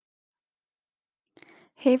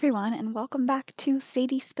Hey everyone, and welcome back to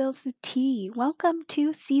Sadie Spills the Tea. Welcome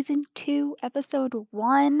to season 2, episode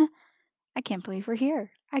 1. I can't believe we're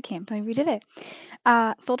here. I can't believe we did it.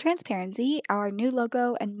 Full transparency, our new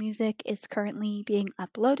logo and music is currently being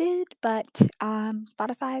uploaded, but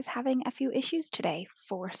Spotify is having a few issues today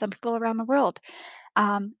for some people around the world.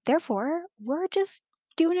 Therefore, we're just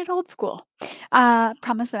doing it old school.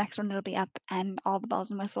 Promise the next one it'll be up, and all the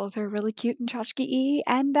bells and whistles are really cute and tchotchke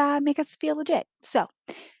and make us feel legit. So,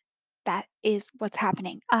 that is what's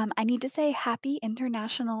happening. I need to say happy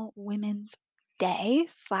International Women's Day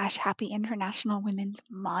slash happy International Women's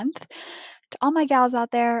Month to all my gals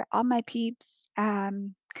out there, all my peeps.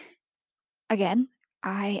 Again,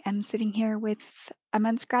 I am sitting here with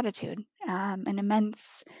immense gratitude, an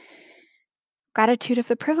immense gratitude of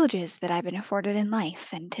the privileges that I've been afforded in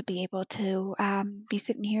life, and to be able to be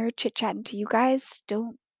sitting here chit chatting to you guys.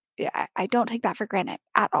 Don't yeah, I don't take that for granted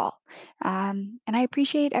at all. And I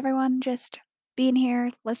appreciate everyone just being here,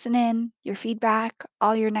 listening, your feedback,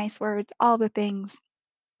 all your nice words, all the things.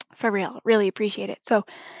 For real, really appreciate it. So,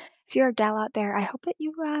 if you're a gal out there, I hope that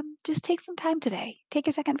you just take some time today. Take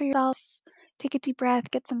a second for yourself. Take a deep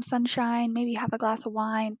breath, get some sunshine, maybe have a glass of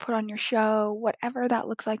wine, put on your show, whatever that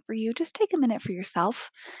looks like for you. Just take a minute for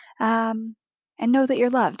yourself um, and know that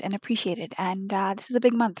you're loved and appreciated. And this is a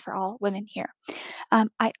big month for all women here.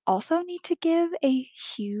 I also need to give a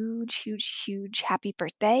huge, huge, huge happy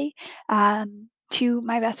birthday to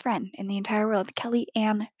my best friend in the entire world, Kelly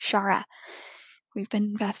Ann Shara. We've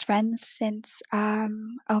been best friends since, oh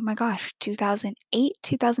my gosh, 2008,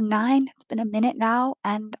 2009. It's been a minute now,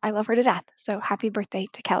 and I love her to death. So happy birthday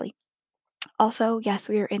to Kelly. Also, yes,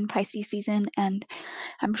 we are in Pisces season, and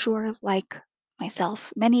I'm sure, like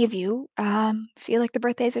myself, many of you feel like the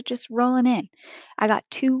birthdays are just rolling in. I got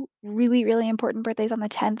two really, really important birthdays on the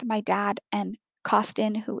 10th. My dad and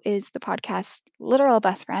Costin, who is the podcast's literal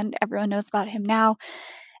best friend. Everyone knows about him now.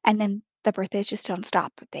 And then the birthdays just don't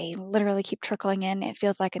stop. They literally keep trickling in. It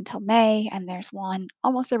feels like until May, and there's one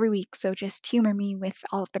almost every week. So just humor me with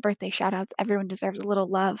all of the birthday shout outs. Everyone deserves a little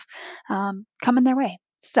love coming their way.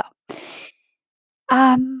 So,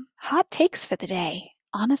 hot takes for the day.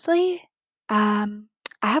 Honestly, um,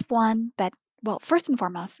 I have one that, well, first and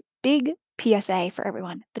foremost, big PSA for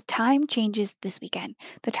everyone. The time changes this weekend.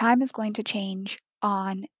 The time is going to change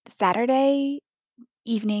on Saturday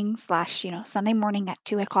evening slash Sunday morning at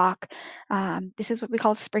 2 o'clock. This is what we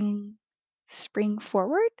call spring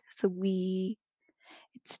forward. So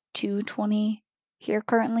it's 2:20 here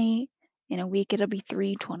currently. In a week it'll be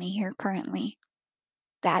 3:20 here currently.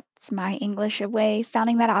 That's my English way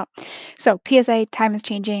sounding that out. So PSA, time is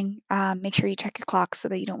changing. Make sure you check your clock so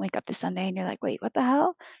that you don't wake up this Sunday and you're like, wait, what the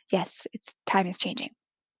hell? Yes, it's time is changing.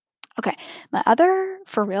 Okay, my other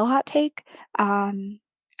for real hot take,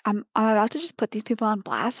 I'm about to just put these people on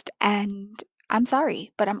blast, and I'm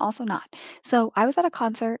sorry, but I'm also not. So I was at a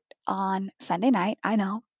concert on Sunday night. I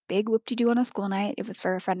know, big whoop-de-doo on a school night. It was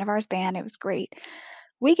for a friend of ours band. It was great.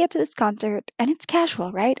 We get to this concert, and it's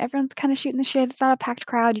casual, right? Everyone's kind of shooting the shit. It's not a packed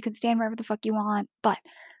crowd. You can stand wherever the fuck you want, but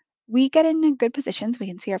we get in good positions. We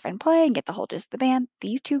can see our friend play and get the whole gist of the band.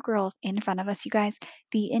 These two girls in front of us, you guys,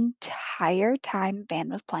 the entire time the band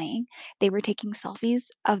was playing, they were taking selfies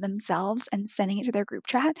of themselves and sending it to their group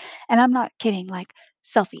chat. And I'm not kidding, like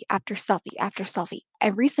selfie after selfie after selfie.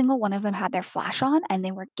 Every single one of them had their flash on and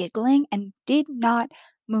they were giggling and did not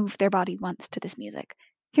move their body once to this music.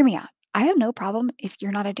 Hear me out. I have no problem if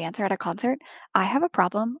you're not a dancer at a concert. I have a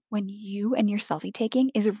problem when you and your selfie taking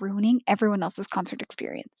is ruining everyone else's concert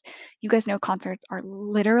experience. You guys know concerts are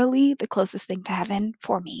literally the closest thing to heaven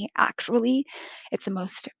for me, actually. It's the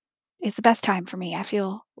most it's the best time for me. I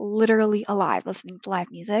feel literally alive listening to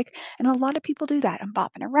live music. And a lot of people do that. I'm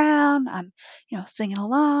bopping around, I'm, singing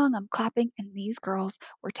along, I'm clapping, and these girls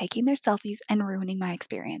were taking their selfies and ruining my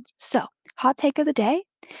experience. So, hot take of the day,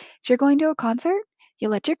 if you're going to a concert, you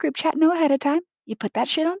let your group chat know ahead of time, you put that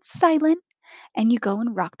shit on silent, and you go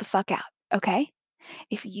and rock the fuck out, okay?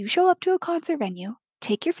 If you show up to a concert venue,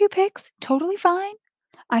 take your few pics, totally fine.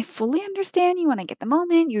 I fully understand you want to get the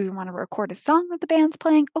moment, you want to record a song that the band's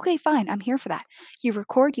playing. Okay, fine, I'm here for that. You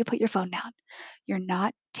record, you put your phone down. You're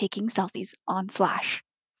not taking selfies on flash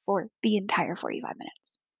for the entire 45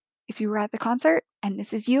 minutes. If you were at the concert and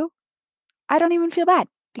this is you, I don't even feel bad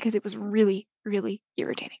because it was really, really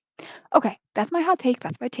irritating. Okay, that's my hot take.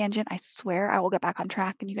 That's my tangent. I swear I will get back on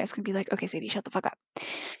track and you guys can be like, okay, Sadie, shut the fuck up.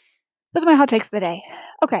 Those are my hot takes for the day.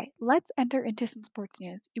 Okay, let's enter into some sports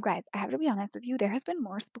news. You guys, I have to be honest with you, there has been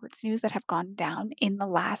more sports news that have gone down in the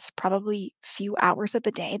last probably few hours of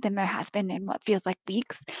the day than there has been in what feels like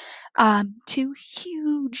weeks. Two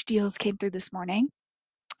huge deals came through this morning.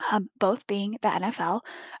 both being the NFL.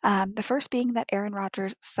 The first being that Aaron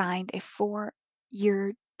Rodgers signed a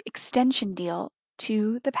 4-year extension deal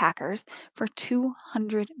to the Packers for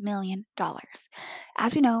 $200 million.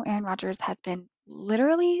 As we know, Aaron Rodgers has been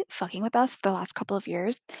literally fucking with us for the last couple of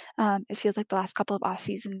years. It feels like the last couple of off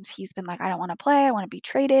seasons, he's been like, I don't want to play. I want to be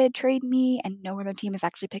traded, trade me. And no other team is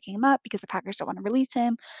actually picking him up because the Packers don't want to release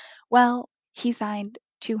him. Well, he signed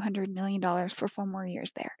 $200 million for 4 more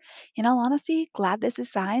years there. In all honesty, glad this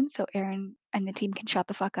is signed so Aaron and the team can shut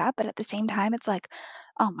the fuck up. But at the same time, it's like,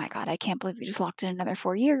 oh my God, I can't believe we just locked in another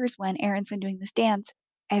 4 years when Aaron's been doing this dance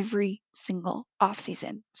every single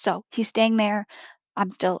offseason. So he's staying there.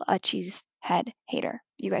 I'm still a cheesehead hater.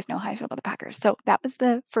 You guys know how I feel about the Packers. So that was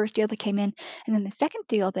the first deal that came in. And then the second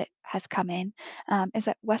deal that has come in is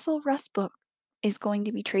that Wessel Westbrook is going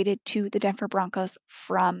to be traded to the Denver Broncos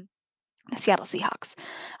from the Seattle Seahawks.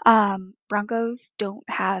 Broncos don't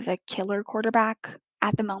have a killer quarterback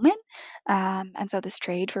at the moment, and so this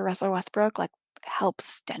trade for Russell Westbrook like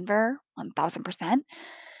helps Denver 1000%.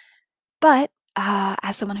 But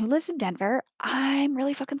as someone who lives in Denver, I'm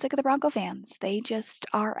really fucking sick of the Bronco fans. They just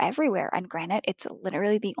are everywhere. And granted, it's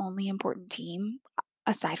literally the only important team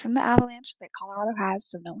aside from the Avalanche that Colorado has,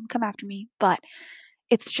 so no one come after me. But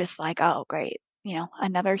it's just like, "Oh, great,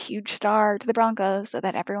 another huge star to the Broncos so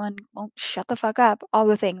that everyone won't shut the fuck up." All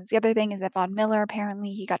the things. The other thing is that Von Miller,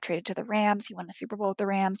 apparently, he got traded to the Rams. He won a Super Bowl with the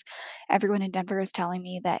Rams. Everyone in Denver is telling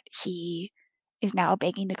me that he is now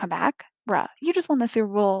begging to come back. Bruh, you just won the Super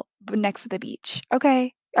Bowl next to the beach.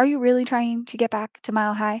 Okay. Are you really trying to get back to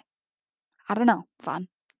Mile High? I don't know, Von.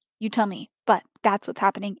 You tell me. But that's what's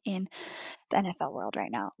happening in the NFL world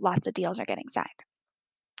right now. Lots of deals are getting signed.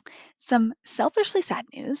 Some selfishly sad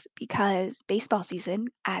news because baseball season,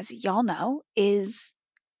 as y'all know, is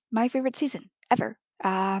my favorite season ever.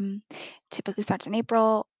 Typically starts in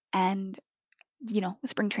April, and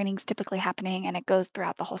spring training's typically happening, and it goes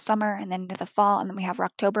throughout the whole summer and then into the fall, and then we have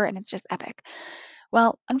October, and it's just epic.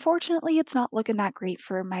 Well, unfortunately, it's not looking that great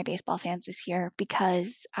for my baseball fans this year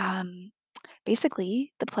because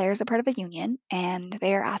basically the players are part of a union and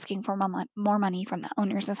they're asking for more money from the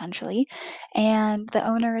owners essentially, and the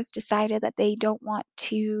owners decided that they don't want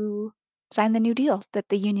to sign the new deal that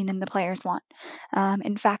the union and the players want.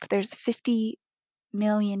 In fact, there's $50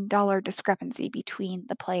 million discrepancy between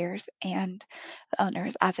the players and the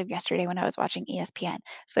owners as of yesterday when I was watching ESPN.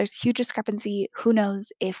 So there's huge discrepancy. Who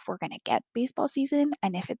knows if we're going to get baseball season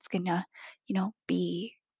and if it's going to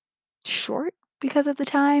be short because of the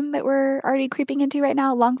time that we're already creeping into right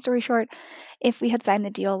now. Long story short, if we had signed the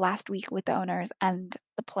deal last week with the owners and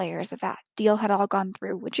the players, if that deal had all gone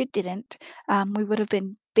through, which it didn't, we would have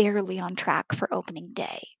been barely on track for opening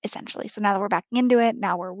day, essentially. So now that we're backing into it,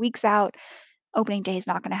 now we're weeks out. Opening day is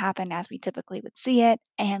not going to happen as we typically would see it.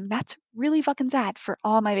 And that's really fucking sad for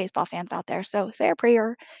all my baseball fans out there. So say a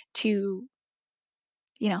prayer to,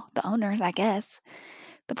 the owners, I guess.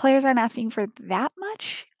 The players aren't asking for that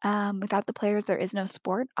much. Without the players, there is no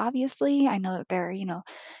sport, obviously. I know that they're,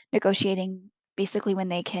 negotiating basically when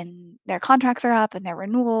their contracts are up and their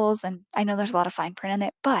renewals. And I know there's a lot of fine print in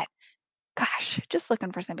it, but gosh, just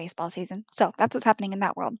looking for some baseball season. So that's what's happening in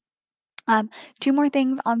that world. Um, Two more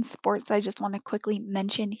things on sports I just want to quickly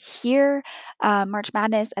mention here. March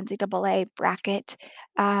Madness NCAA bracket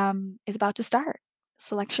is about to start.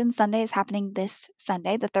 Selection Sunday is happening this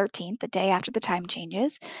Sunday, the 13th, the day after the time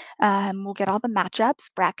changes. We'll get all the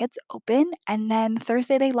matchups, brackets open, and then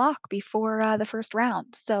Thursday they lock before the first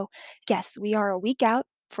round. So, yes, we are a week out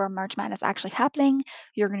from March Madness actually happening.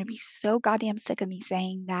 You're going to be so goddamn sick of me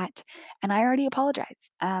saying that, and I already apologize.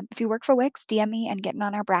 If you work for Wix, DM me and get in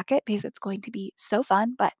on our bracket because it's going to be so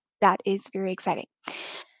fun, but that is very exciting.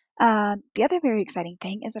 The other very exciting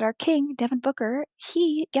thing is that our king, Devin Booker,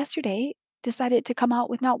 he yesterday decided to come out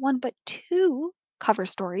with not one, but two cover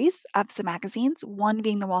stories of some magazines, one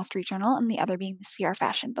being the Wall Street Journal and the other being the CR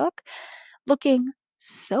Fashion Book, looking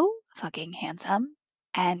so fucking handsome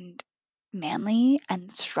and manly and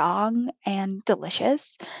strong and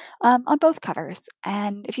delicious on both covers.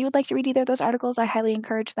 And if you would like to read either of those articles, I highly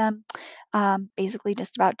encourage them. Basically,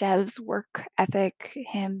 just about Dev's work ethic,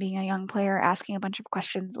 him being a young player, asking a bunch of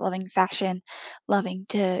questions, loving fashion, loving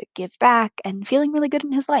to give back, and feeling really good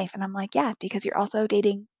in his life. And I'm like, yeah, because you're also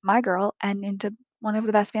dating my girl and into one of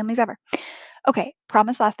the best families ever. Okay,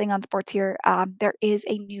 promise last thing on sports here. There is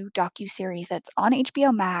a new docu-series that's on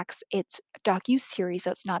HBO Max. It's a docu-series,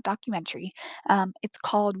 so it's not documentary. It's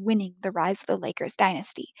called Winning: The Rise of the Lakers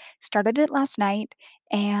Dynasty. Started it last night,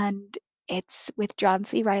 and it's with John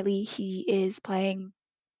C. Riley. He is playing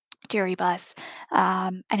Jerry Buss,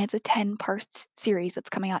 and it's a 10 part series that's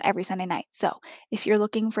coming out every Sunday night. So if you're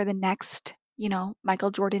looking for the next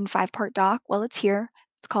Michael Jordan 5-part doc. Well, it's here.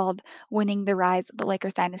 It's called Winning the Rise of the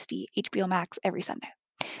Lakers Dynasty, HBO Max every Sunday.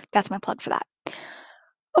 That's my plug for that.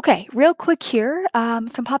 Okay, real quick here,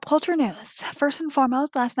 some pop culture news. First and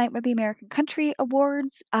foremost, last night were the American Country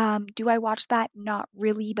Awards. Do I watch that? Not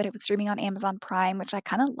really, but it was streaming on Amazon Prime, which I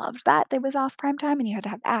kind of loved that it was off Prime Time and you had to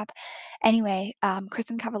have the app. Anyway,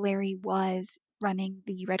 Kristen Cavallari was running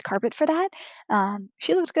the red carpet for that.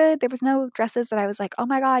 She looked good. There was no dresses that I was like, oh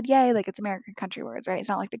my God, yay, like it's American Country Awards, right? It's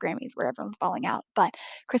not like the Grammys where everyone's falling out. But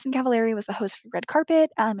Kristen Cavallari was the host for Red Carpet,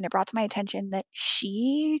 and it brought to my attention that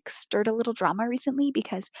she stirred a little drama recently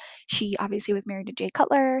because she obviously was married to Jay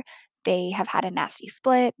Cutler. They have had a nasty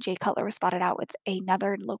split. Jay Cutler was spotted out with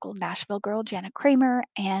another local Nashville girl, Jana Kramer,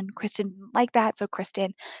 and Kristen didn't like that. So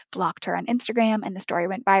Kristen blocked her on Instagram, and the story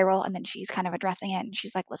went viral. And then she's kind of addressing it. And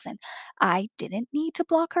she's like, listen, I didn't need to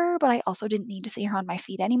block her, but I also didn't need to see her on my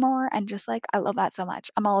feed anymore. And just like, I love that so much.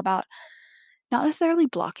 I'm all about not necessarily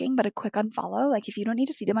blocking, but a quick unfollow. Like, if you don't need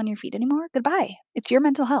to see them on your feed anymore, goodbye. It's your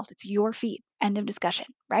mental health, it's your feed. End of discussion,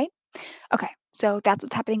 right? Okay, so that's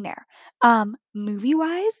what's happening there.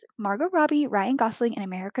 Movie-wise, Margot Robbie, Ryan Gosling, and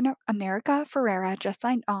America Ferrera just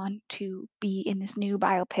signed on to be in this new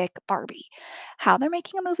biopic Barbie. How they're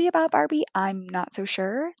making a movie about Barbie, I'm not so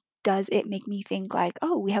sure. Does it make me think like,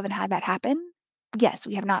 oh, we haven't had that happen? Yes,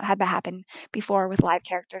 we have not had that happen before with live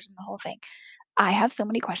characters and the whole thing. I have so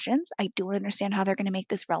many questions. I don't understand how they're going to make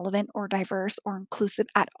this relevant or diverse or inclusive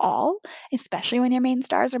at all, especially when your main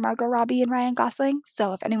stars are Margot Robbie and Ryan Gosling.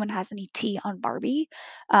 So if anyone has any tea on Barbie,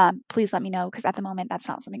 please let me know because at the moment that's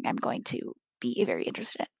not something I'm going to be very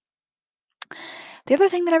interested in. The other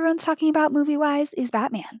thing that everyone's talking about movie wise is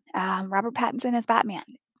Batman. Robert Pattinson as Batman.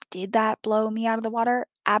 Did that blow me out of the water?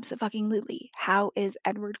 Absolutely. How is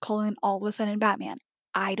Edward Cullen all of a sudden Batman?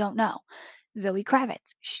 I don't know. Zoe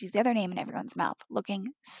Kravitz, she's the other name in everyone's mouth,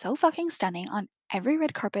 looking so fucking stunning on every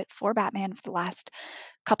red carpet for Batman for the last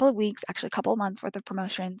couple of weeks, actually a couple of months worth of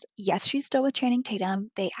promotions. Yes, she's still with Channing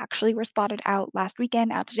Tatum. They actually were spotted out last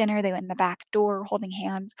weekend out to dinner. They went in the back door holding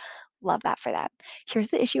hands. Love that for them. Here's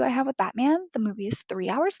the issue I have with Batman. The movie is 3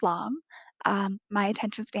 hours long. My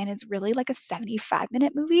attention span is really like a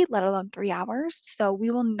 75-minute movie, let alone 3 hours. So we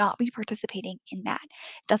will not be participating in that.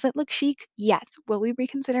 Does it look chic? Yes. Will we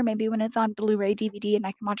reconsider maybe when it's on Blu ray DVD and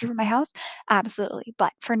I can watch it from my house? Absolutely.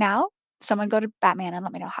 But for now, someone go to Batman and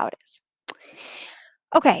let me know how it is.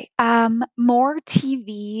 Okay, more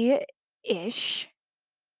TV-ish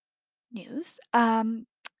news.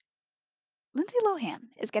 Lindsay Lohan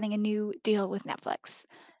is getting a new deal with Netflix.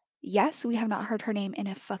 Yes, we have not heard her name in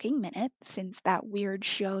a fucking minute since that weird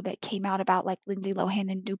show that came out about like Lindsay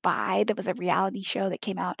Lohan in Dubai. That was a reality show that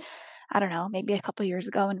came out, I don't know, maybe a couple years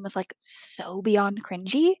ago and was like so beyond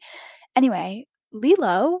cringy. Anyway,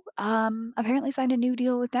 Lilo apparently signed a new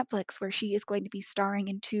deal with Netflix where she is going to be starring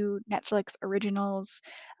in two Netflix originals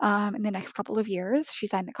in the next couple of years. She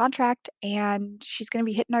signed the contract and she's going to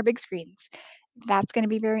be hitting our big screens. That's going to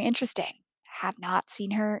be very interesting. Have not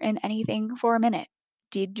seen her in anything for a minute.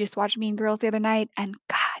 Did just watch Mean Girls the other night and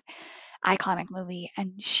God, iconic movie.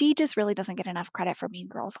 And she just really doesn't get enough credit for Mean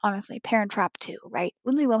Girls. Honestly, Parent Trap too, right?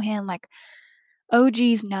 Lindsay Lohan, like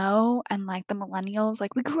OGs know, and like the millennials,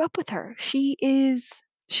 like we grew up with her. She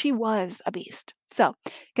was a beast. So,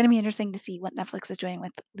 gonna be interesting to see what Netflix is doing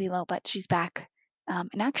with Lilo, but she's back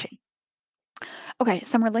in action. Okay,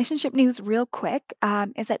 some relationship news real quick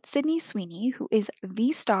is that Sydney Sweeney, who is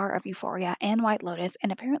the star of Euphoria and White Lotus,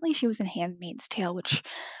 and apparently she was in Handmaid's Tale, which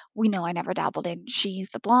we know I never dabbled in. She's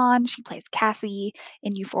the blonde. She plays Cassie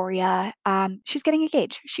in Euphoria. She's getting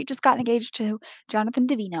engaged. She just got engaged to Jonathan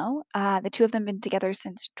Davino. The two of them been together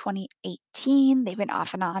since 2018. They've been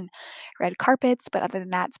off and on red carpets, but other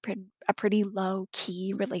than that, it's a pretty low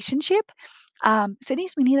key relationship. Sydney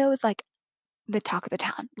Sweeney though is like the talk of the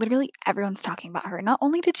town. Literally everyone's talking about her. Not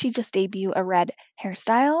only did she just debut a red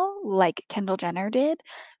hairstyle like Kendall Jenner did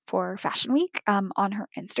for Fashion Week on her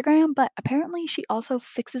Instagram, but apparently she also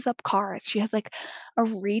fixes up cars. She has like a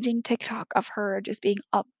raging TikTok of her just being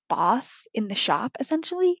a boss in the shop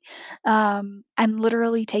essentially, and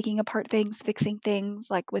literally taking apart things, fixing things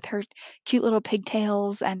like with her cute little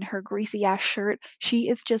pigtails and her greasy ass shirt. She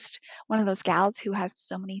is just one of those gals who has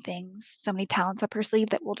so many things, so many talents up her sleeve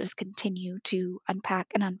that will just continue to unpack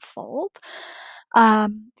and unfold.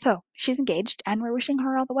 So she's engaged, and we're wishing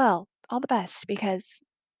her all the best, because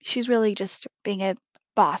she's really just being a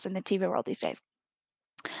boss in the TV world these days.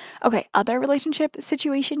 Okay, other relationship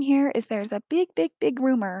situation here is there's a big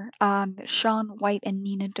rumor that Shaun White and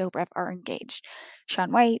Nina Dobrev are engaged.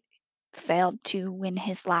 Shaun White failed to win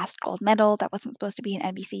his last gold medal. That wasn't supposed to be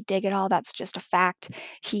an NBC dig at all. That's just a fact.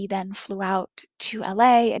 He then flew out to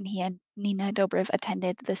LA and he and Nina Dobrev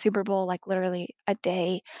attended the Super Bowl, like, literally a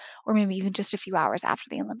day or maybe even just a few hours after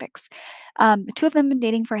the Olympics. The two of them have been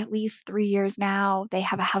dating for at least 3 years now. They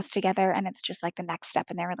have a house together, and it's just, like, the next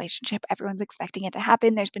step in their relationship. Everyone's expecting it to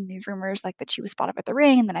happen. There's been these rumors, like, that she was spotted with the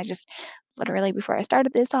ring, and then I just literally before I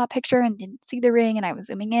started this, saw a picture and didn't see the ring, and I was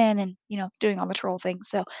zooming in and, doing all the troll things.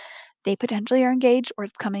 So they potentially are engaged or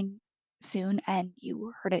it's coming soon, and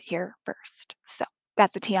you heard it here first. So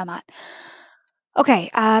that's the tea on that. Okay,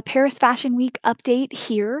 Paris Fashion Week update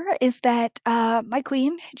here is that my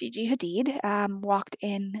queen, Gigi Hadid, walked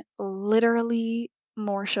in literally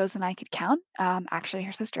more shows than I could count. Actually,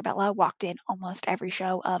 her sister Bella walked in almost every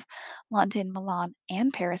show of London, Milan,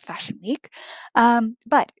 and Paris Fashion Week.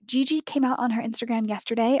 But Gigi came out on her Instagram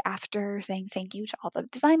yesterday after saying thank you to all the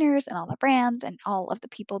designers and all the brands and all of the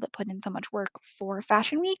people that put in so much work for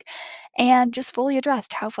Fashion Week and just fully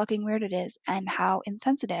addressed how fucking weird it is and how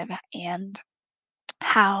insensitive and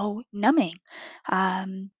how numbing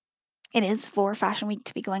um, it is for Fashion Week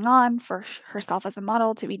to be going on, for herself as a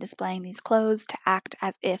model to be displaying these clothes, to act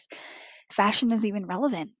as if fashion is even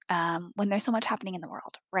relevant when there's so much happening in the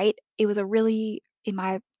world, right? It was a really, in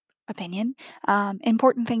my opinion,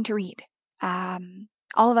 important thing to read.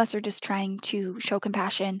 All of us are just trying to show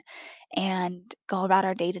compassion and go about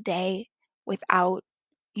our day to day without,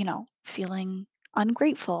 feeling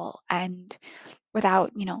ungrateful and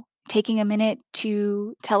without, taking a minute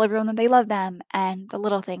to tell everyone that they love them and the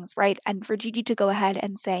little things, right? And for Gigi to go ahead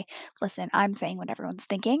and say, listen, I'm saying what everyone's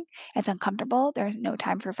thinking. It's uncomfortable. There's no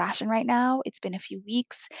time for fashion right now. It's been a few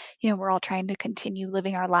weeks. We're all trying to continue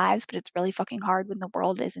living our lives, but it's really fucking hard when the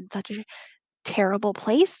world is in such a terrible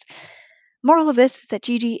place. Moral of this is that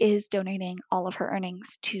Gigi is donating all of her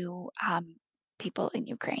earnings to people in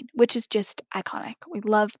Ukraine, which is just iconic. We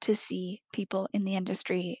love to see people in the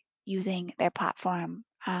industry using their platform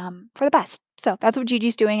for the best. So that's what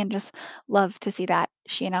Gigi's doing, and just love to see that.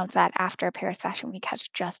 She announced that after Paris Fashion Week has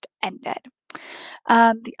just ended.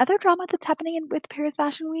 The other drama that's happening with Paris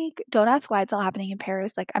Fashion Week, don't ask why it's all happening in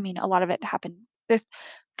Paris. Like, I mean, a lot of it happened. There's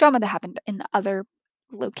drama that happened in other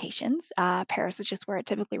locations. Paris is just where it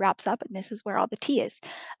typically wraps up, and this is where all the tea is.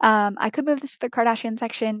 I could move this to the Kardashian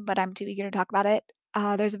section, but I'm too eager to talk about it.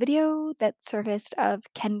 There's a video that surfaced of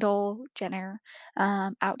Kendall Jenner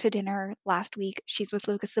out to dinner last week. She's with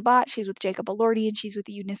Lucas Sabat, she's with Jacob Elordi, and she's with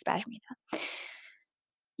Eunice Bajmina.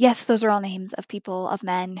 Yes, those are all names of people, of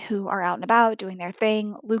men who are out and about doing their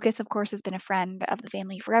thing. Lucas, of course, has been a friend of the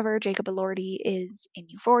family forever. Jacob Elordi is in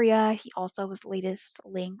Euphoria. He also was latest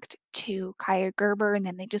linked to Kaya Gerber, and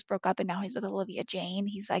then they just broke up, and now he's with Olivia Jane.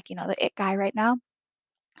 He's like, the it guy right now.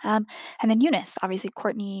 And then Eunice, obviously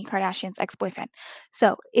Courtney Kardashian's ex-boyfriend.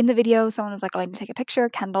 So in the video, someone was like going to take a picture.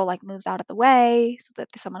 Kendall like moves out of the way so that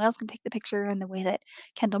someone else can take the picture. And the way that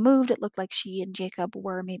Kendall moved, it looked like she and Jacob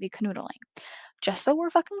were maybe canoodling. Just so we're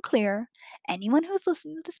fucking clear, anyone who's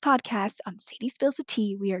listening to this podcast on Sadie Spills the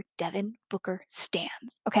Tea, we are Devin Booker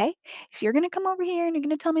stans. Okay? If you're gonna come over here and you're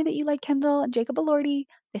gonna tell me that you like Kendall and Jacob Elordi,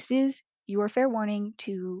 this is your fair warning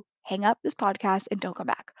to hang up this podcast and don't come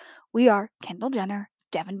back. We are Kendall Jenner,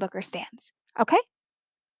 Devin Booker stans. Okay?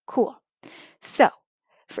 Cool. So,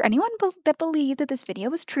 for anyone that believed that this video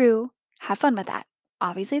was true, have fun with that.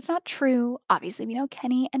 Obviously, it's not true. Obviously, we know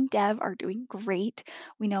Kenny and Dev are doing great.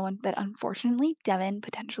 We know that unfortunately, Devin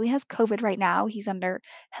potentially has COVID right now. He's under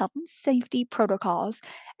health and safety protocols.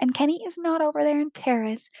 And Kenny is not over there in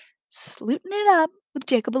Paris slooting it up with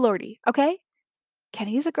Jacob Elordi, okay?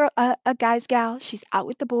 Kenny's a guy's gal. She's out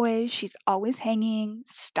with the boys. She's always hanging.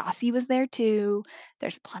 Stassi was there too.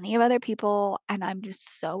 There's plenty of other people, and I'm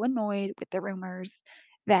just so annoyed with the rumors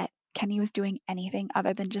that Kenny was doing anything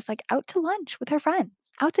other than just like out to lunch with her friends,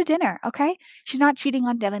 out to dinner. Okay, she's not cheating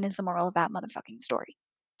on Devin. Is the moral of that motherfucking story?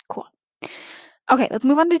 Cool. Okay, let's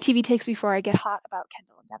move on to TV takes before I get hot about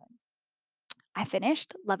Kendall and Devin. I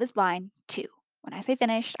finished Love Is Blind 2. When I say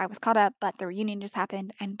finished, I was caught up, but the reunion just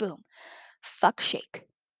happened, and boom, fuck Shake.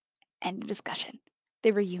 End of discussion.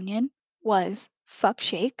 The reunion was fuck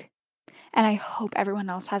Shake, and I hope everyone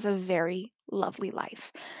else has a very lovely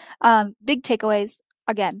life. Big takeaways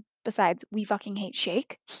again. Besides, we fucking hate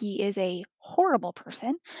Shake. He is a horrible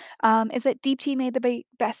person. Is that Deep T made the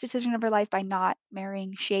best decision of her life by not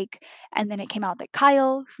marrying Shake, and then it came out that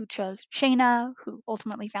Kyle, who chose Shayna, who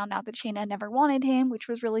ultimately found out that Shayna never wanted him, which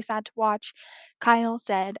was really sad to watch. Kyle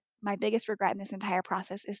said, "My biggest regret in this entire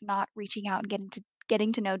process is not reaching out and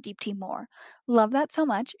getting to know Deep T more." Love that so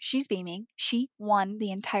much. She's beaming. She won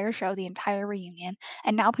the entire show, the entire reunion,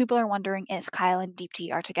 and now people are wondering if Kyle and Deep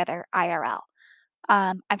T are together IRL.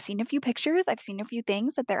 I've seen a few pictures. I've seen a few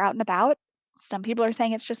things that they're out and about. Some people are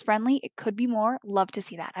saying it's just friendly. It could be more. Love to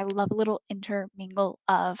see that. I love a little intermingle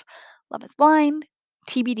of Love is Blind,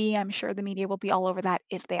 TBD, I'm sure the media will be all over that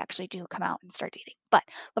if they actually do come out and start dating. But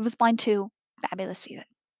Love is Blind 2, fabulous season.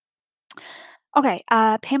 Okay,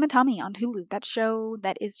 Pam and Tommy on Hulu. That show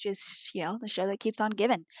that is just, the show that keeps on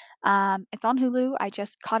giving. It's on Hulu. I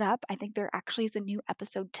just caught up. I think there actually is a new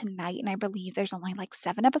episode tonight, and I believe there's only like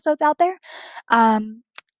 7 episodes out there. Um,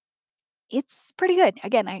 it's pretty good.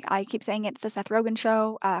 Again, I keep saying it's the Seth Rogen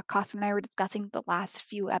show. Costa and I were discussing the last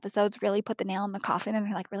few episodes, really put the nail in the coffin and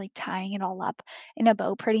are like really tying it all up in a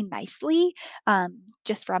bow pretty nicely.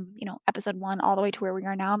 Just from, episode one all the way to where we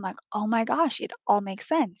are now. I'm like, oh my gosh, it all makes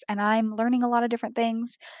sense. And I'm learning a lot of different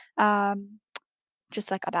things.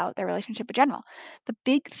 Just like about their relationship in general. The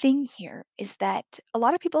big thing here is that a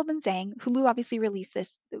lot of people have been saying Hulu obviously released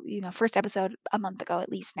this, first episode a month ago at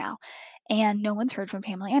least now, and no one's heard from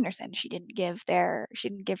Pamela Anderson. She didn't give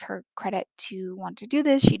her credit to want to do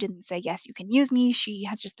this. She didn't say yes, you can use me. She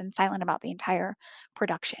has just been silent about the entire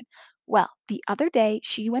production. Well, the other day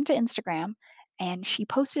she went to Instagram and she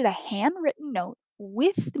posted a handwritten note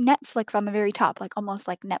with Netflix on the very top, like almost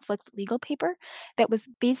like Netflix legal paper that was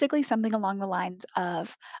basically something along the lines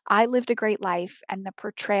of, "I lived a great life and the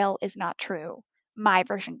portrayal is not true. My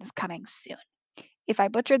version is coming soon." If I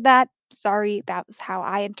butchered that, sorry, that was how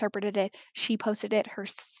I interpreted it. She posted it, her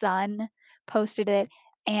son posted it,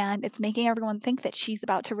 and it's making everyone think that she's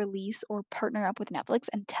about to release or partner up with Netflix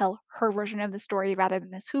and tell her version of the story rather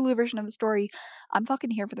than this Hulu version of the story. I'm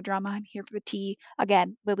fucking here for the drama. I'm here for the tea.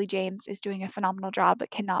 Again, Lily James is doing a phenomenal job,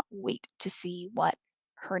 but cannot wait to see what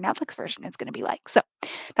her Netflix version is going to be like. So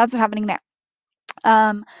that's what's happening there.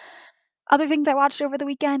 Um, Other things I watched over the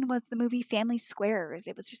weekend was the movie Family Squares.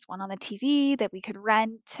 It was just one on the TV that we could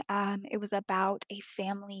rent. It was about a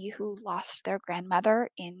family who lost their grandmother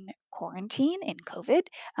in quarantine in COVID.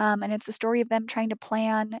 And it's the story of them trying to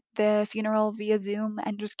plan the funeral via Zoom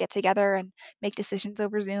and just get together and make decisions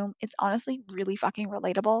over Zoom. It's honestly really fucking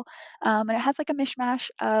relatable. And it has like a mishmash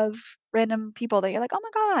of random people that you're like, oh my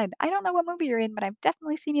God, I don't know what movie you're in, but I've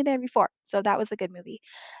definitely seen you there before. So that was a good movie.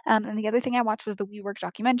 And the other thing I watched was the WeWork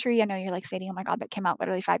documentary. I know you're like saying, "Oh my god, that came out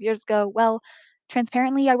literally 5 years ago." Well,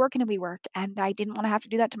 transparently, I work in a WeWork, and I didn't want to have to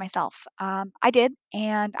do that to myself. I did,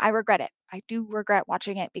 and I regret it. I do regret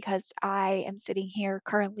watching it because I am sitting here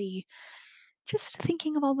currently just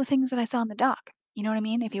thinking of all the things that I saw in the doc. You know what I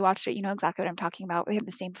mean? If you watched it, you know exactly what I'm talking about. They have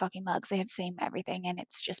the same fucking mugs, they have the same everything, and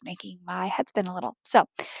it's just making my head spin a little. So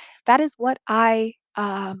that is what I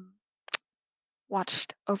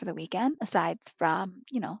watched over the weekend, aside from,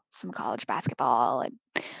 some college basketball and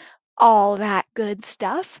all that good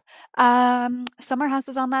stuff. Summer House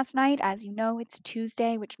was on last night. As you know, it's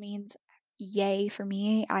Tuesday, which means yay for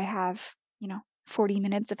me. I have, 40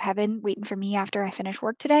 minutes of heaven waiting for me after I finish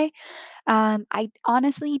work today. I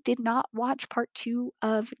honestly did not watch part two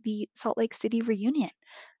of the Salt Lake City reunion.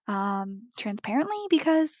 Transparently,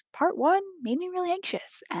 because part one made me really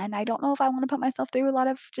anxious, and I don't know if I want to put myself through a lot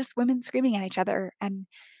of just women screaming at each other and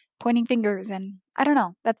pointing fingers, and I don't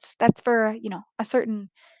know. That's for a certain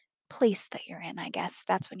place that you're in. I guess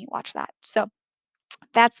that's when you watch that. So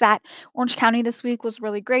that's that. Orange County this week was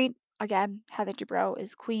really great. Again, Heather Dubrow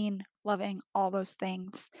is queen, loving all those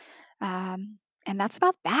things. And that's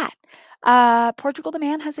about that. Portugal the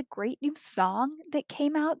Man has a great new song that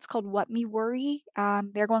came out. It's called What Me Worry.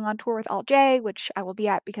 They're going on tour with Alt J, which I will be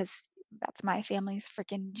at because that's my family's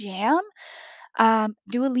freaking jam.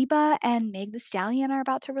 Dua Lipa and Meg the Stallion are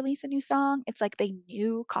about to release a new song. It's like they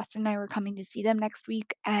knew Costa and I were coming to see them next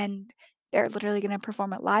week, and they're literally going to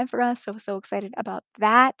perform it live for us. So excited about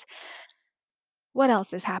that. What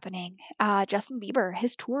else is happening? Justin Bieber,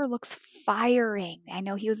 his tour looks firing. I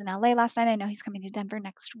know he was in LA last night. I know he's coming to Denver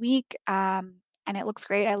next week. And it looks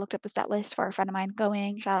great. I looked up the set list for a friend of mine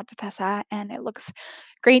going. Shout out to Tessa, and it looks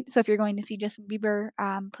great. So if you're going to see Justin Bieber,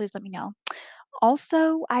 please let me know.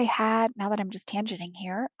 Also, now that I'm just tangenting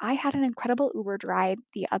here, I had an incredible Uber ride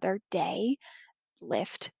the other day.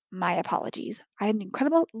 Lyft, my apologies. I had an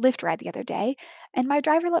incredible Lyft ride the other day, and my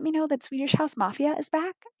driver let me know that Swedish House Mafia is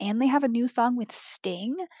back and they have a new song with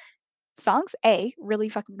Sting. Songs A, really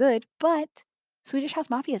fucking good, but Swedish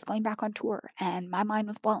House Mafia is going back on tour, and my mind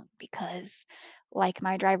was blown because, like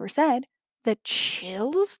my driver said, the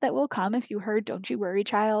chills that will come if you heard Don't You Worry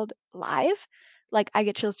Child live, like I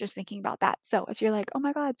get chills just thinking about that. So if you're like, oh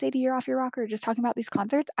my God, Sadie, you're off your rocker just talking about these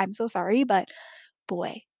concerts, I'm so sorry, but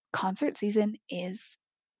boy, concert season is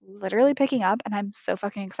literally picking up, and I'm so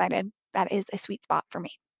fucking excited. That is a sweet spot for me.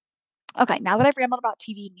 Okay, now that I've rambled about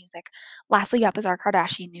TV and music, lastly up is our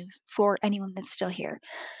Kardashian news for anyone that's still here.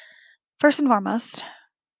 First and foremost,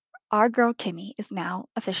 our girl Kimmy is now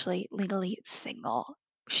officially legally single.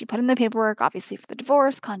 she put in the paperwork, obviously, for the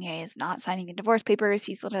divorce. Kanye is not signing the divorce papers.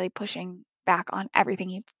 He's literally pushing back on everything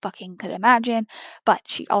you fucking could imagine. But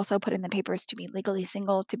she also put in the papers to be legally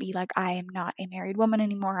single, to be like, I am not a married woman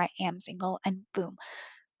anymore. I am single. And boom,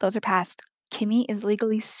 those are passed. Kimmy is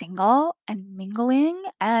legally single and mingling,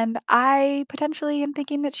 and I potentially am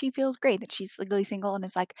thinking that she feels great that she's legally single and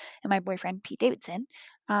is like, and my boyfriend Pete Davidson,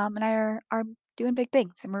 and I are doing big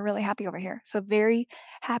things, and we're really happy over here. So very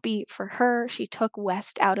happy for her. She took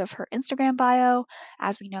West out of her Instagram bio.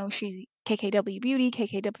 As we know, she's KKW Beauty,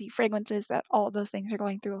 KKW Fragrances, that all of those things are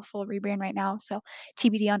going through a full rebrand right now. So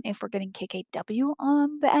TBD on if we're getting KKW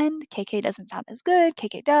on the end. KK doesn't sound as good.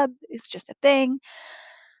 KK Dub is just a thing.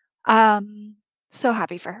 um, so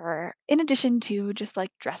happy for her. In addition to just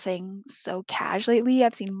like dressing so cash lately,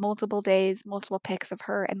 I've seen multiple days, multiple pics of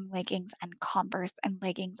her in leggings and Converse and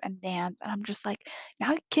leggings and Vans, and I'm just like,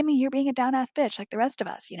 now Kimmy, you're being a down ass bitch like the rest of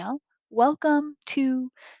us, you know? Welcome to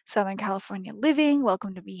Southern California living.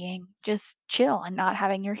 Welcome to being just chill and not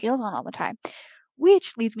having your heels on all the time.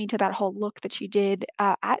 Which leads me to that whole look that she did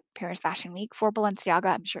at Paris Fashion Week for Balenciaga.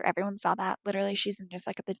 I'm sure everyone saw that. Literally, she's in just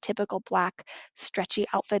like the typical black stretchy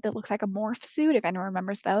outfit that looks like a morph suit, if anyone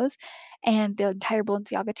remembers those. And the entire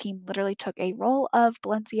Balenciaga team literally took a roll of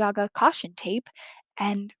Balenciaga caution tape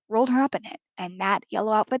and rolled her up in it. And that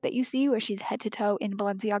yellow outfit that you see, where she's head to toe in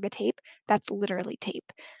Balenciaga tape, that's literally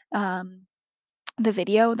tape. Um, the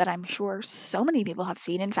video that I'm sure so many people have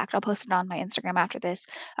seen. In fact, I'll post it on my Instagram after this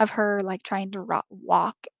of her like trying to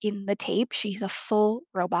walk in the tape. She's a full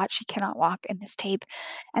robot. She cannot walk in this tape.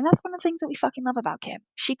 And that's one of the things that we fucking love about Kim.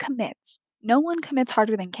 She commits. No one commits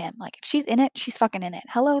harder than Kim. Like if she's in it, she's fucking in it.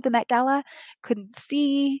 Hello, the Met Gala couldn't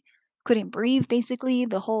see, couldn't breathe basically.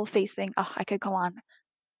 The whole face thing. Oh, I could go on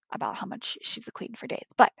about how much she's a queen for days.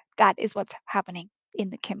 But that is what's happening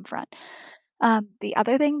in the Kim front. The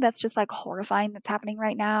other thing that's just like horrifying that's happening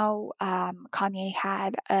right now, Kanye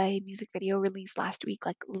had a music video released last week,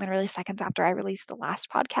 like literally seconds after I released the last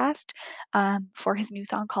podcast, for his new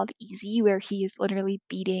song called Easy, where he is literally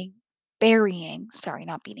burying, sorry,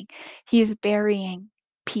 not beating, he is burying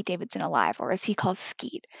Pete Davidson alive, or as he calls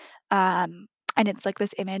Skeet. Um, and it's like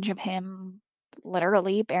this image of him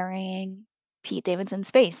literally burying Pete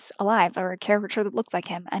Davidson's face alive, or a caricature that looks like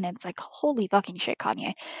him. And it's like, holy fucking shit,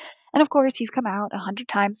 Kanye. And of course, he's come out 100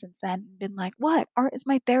 times since then and been like, "What? Art is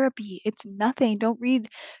my therapy. It's nothing. Don't read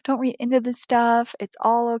into this stuff. It's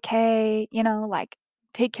all okay." Like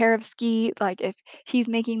take care of Ski. Like if he's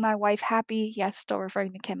making my wife happy, yes, still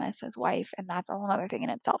referring to Kim as his wife, and that's a whole other thing in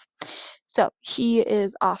itself. So he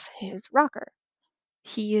is off his rocker.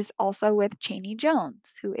 He is also with Chaney Jones,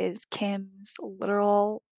 who is Kim's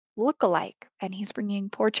literal look-alike, and he's bringing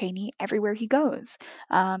poor Chaney everywhere he goes.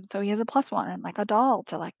 So he has a plus one and like a doll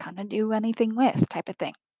to like kind of do anything with type of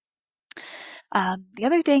thing. The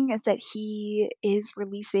other thing is that he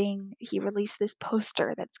released this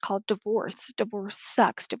poster that's called Divorce. Divorce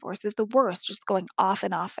sucks. Divorce is the worst, just going off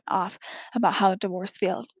and off and off about how divorce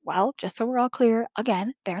feels. Well, just so we're all clear,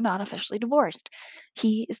 again, they're not officially divorced.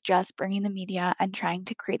 He is just bringing the media and trying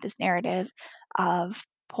to create this narrative of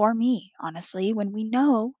poor me, honestly, when we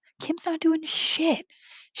know Kim's not doing shit.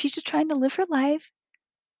 She's just trying to live her life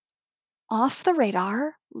off the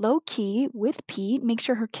radar, low key with Pete, make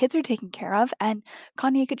sure her kids are taken care of, and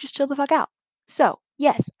Kanye could just chill the fuck out. So,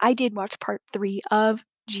 yes, I did watch part 3 of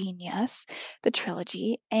Genius, the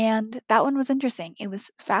trilogy, and that one was interesting. It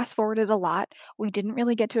was fast forwarded a lot. We didn't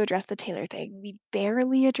really get to address the Taylor thing. We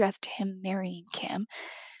barely addressed him marrying Kim.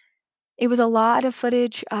 It was a lot of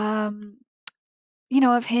footage,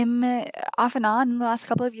 of him off and on in the last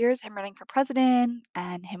couple of years, him running for president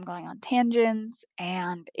and him going on tangents,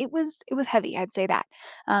 and it was heavy. I'd say that.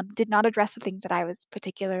 Did not address the things that I was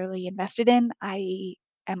particularly invested in. I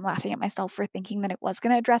am laughing at myself for thinking that it was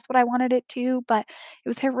going to address what I wanted it to, but it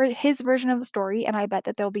was his version of the story, and I bet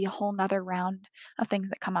that there'll be a whole nother round of things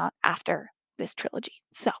that come out after this trilogy.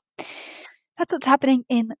 So that's what's happening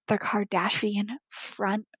in the Kardashian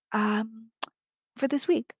front. For this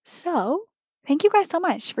week. So, thank you guys so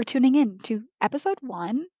much for tuning in to episode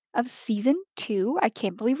 1 of season 2. I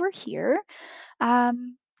can't believe we're here.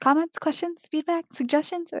 Comments, questions, feedback,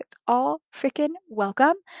 suggestions, it's all freaking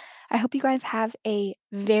welcome. I hope you guys have a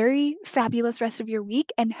very fabulous rest of your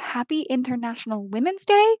week and happy International Women's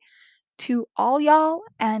Day to all y'all,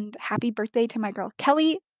 and happy birthday to my girl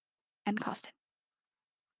Kelly and Costin.